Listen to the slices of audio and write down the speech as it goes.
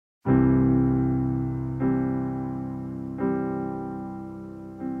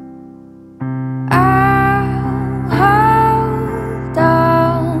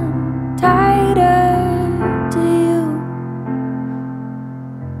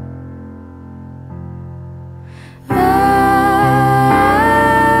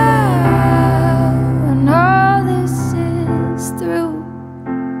When all this is through,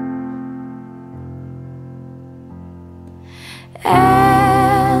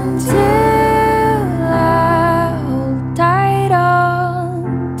 and till I hold tight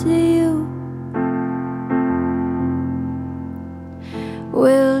on to you,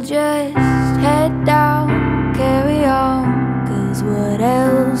 we'll just head down, carry on, 'cause what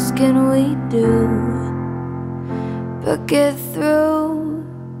else can we do but get through?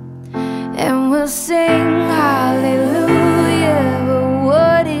 And we'll sing hallelujah, but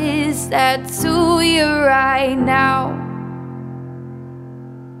what is that to you right now?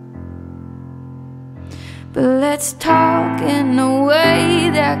 But let's talk in a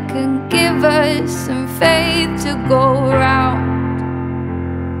way that can give us some faith to go around.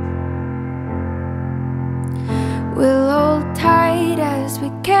 We'll hold tight as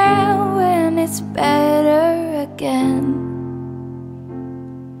we can when it's better again,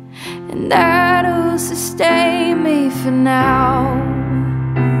 and that'll sustain me for now.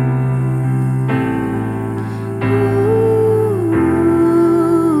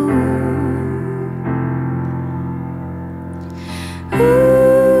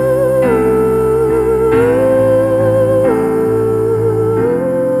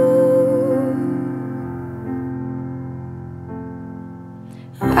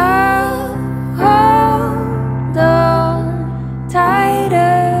 I'll hold on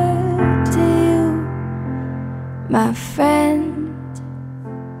tighter to you, my friend,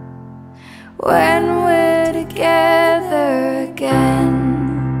 when we're together again.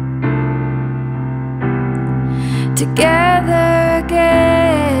 Together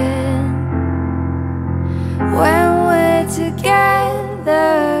again, when we're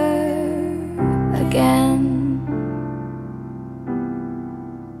together again.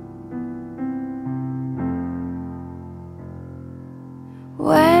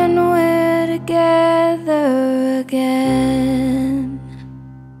 When we're together again.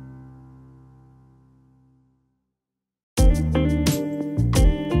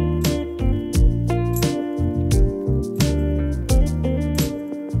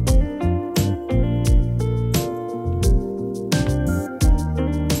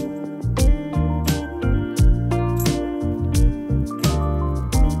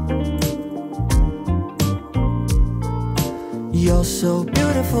 You're so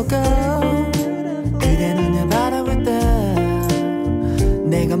beautiful girl, 그대 눈을 바라볼 때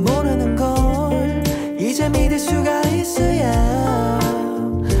내가 모르는 걸 이제 믿을 수가 있어야.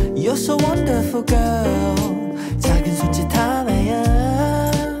 You're so wonderful girl, 작은 손짓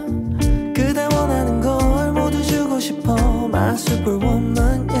하나야 그대 원하는 걸 모두 주고 싶어. My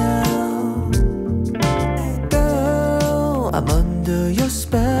superwoman, yeah. Girl, I'm under your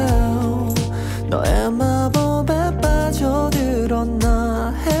spell. 너의 마법에 빠져들어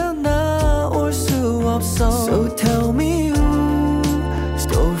나 헤어나올 수 없어. So tell me you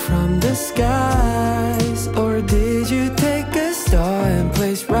stole from the skies, or did you take a star and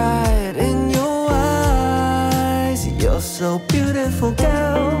place right in your eyes? You're so beautiful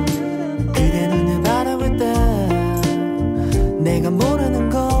girl, 그대 눈을 바라볼 때 내가 모르는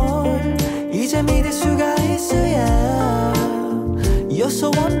걸 이제 믿을 수가 있어야. You're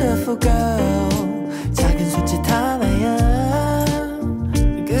so wonderful girl, 작은 손짓 하나야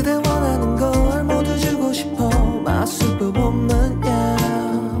그대 원하는 걸 모두 주고 싶어. My superwoman, yeah.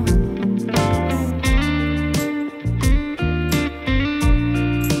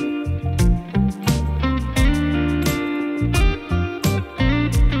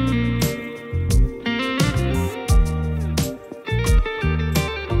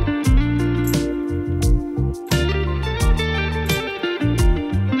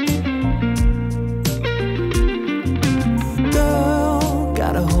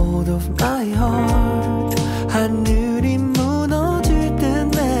 My heart, 하늘이 무너질 듯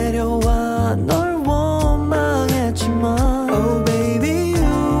내려와 널 원망했지만 Oh baby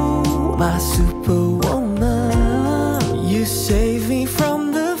you, my superwoman, you save me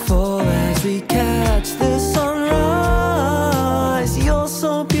from the fall as we catch the sunrise. You're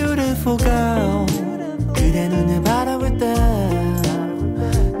so beautiful girl, 그대 눈을 바라볼 때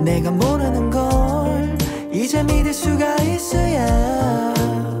내가 모르는 걸 이제 믿을 수가 있어야.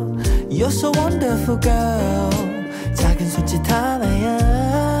 You're so wonderful girl, 작은 손짓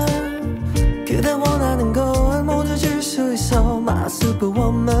하나야 그대 원하는 걸 모두 줄 수 있어. My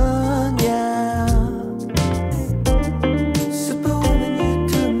superwoman, yeah. Superwoman, you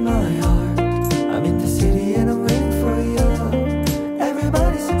took my heart. I'm in the city and I'm waiting for you.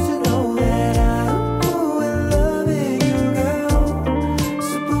 Everybody seems to know that I'm in love with you, girl.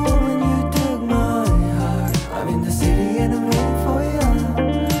 Superwoman, you took my heart. I'm in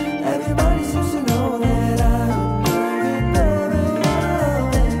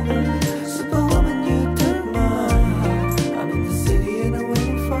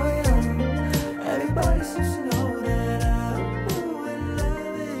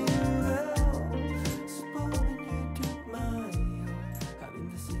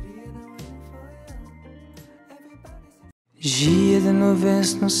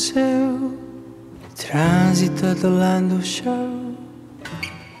nuvens no céu, transita do lado do chão,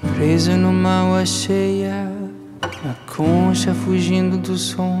 preso numa lua cheia, na concha fugindo do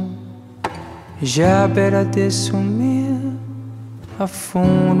som. Já à beira de sumir,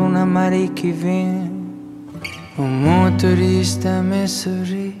 afundo na maré que vem. O motorista me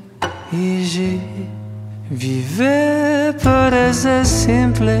sorri e diz: viver pode ser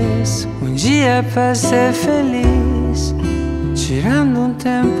simples, dia para ser feliz. Tirando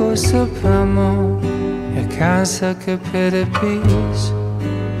tempo só para amor, é casa que perde pis.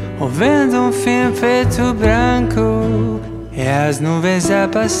 Ouvindo fim preto branco, e as nuvens a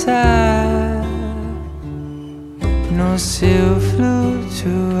passar no céu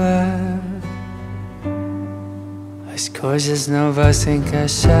flutuar. As coisas não vão se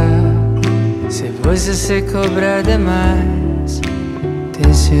encaixar se você se cobrar demais.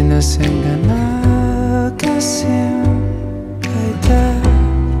 Tente não se enganar, que assim vai dar.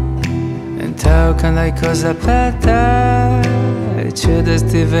 Então quando a coisa apertar, tudo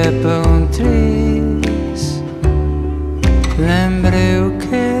estiver por triz, lembre o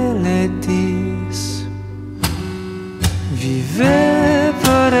que ele diz. Viver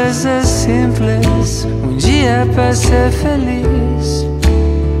pode ser simples, dia para ser feliz.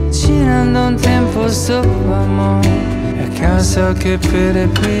 Tirando tempo só pro amor, é cansa que perde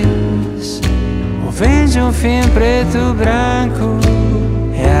pis. Ouvindo fim preto branco,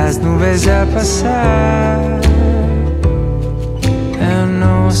 e as nuvens a passar, eu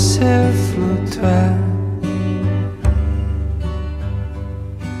não sei flutuar.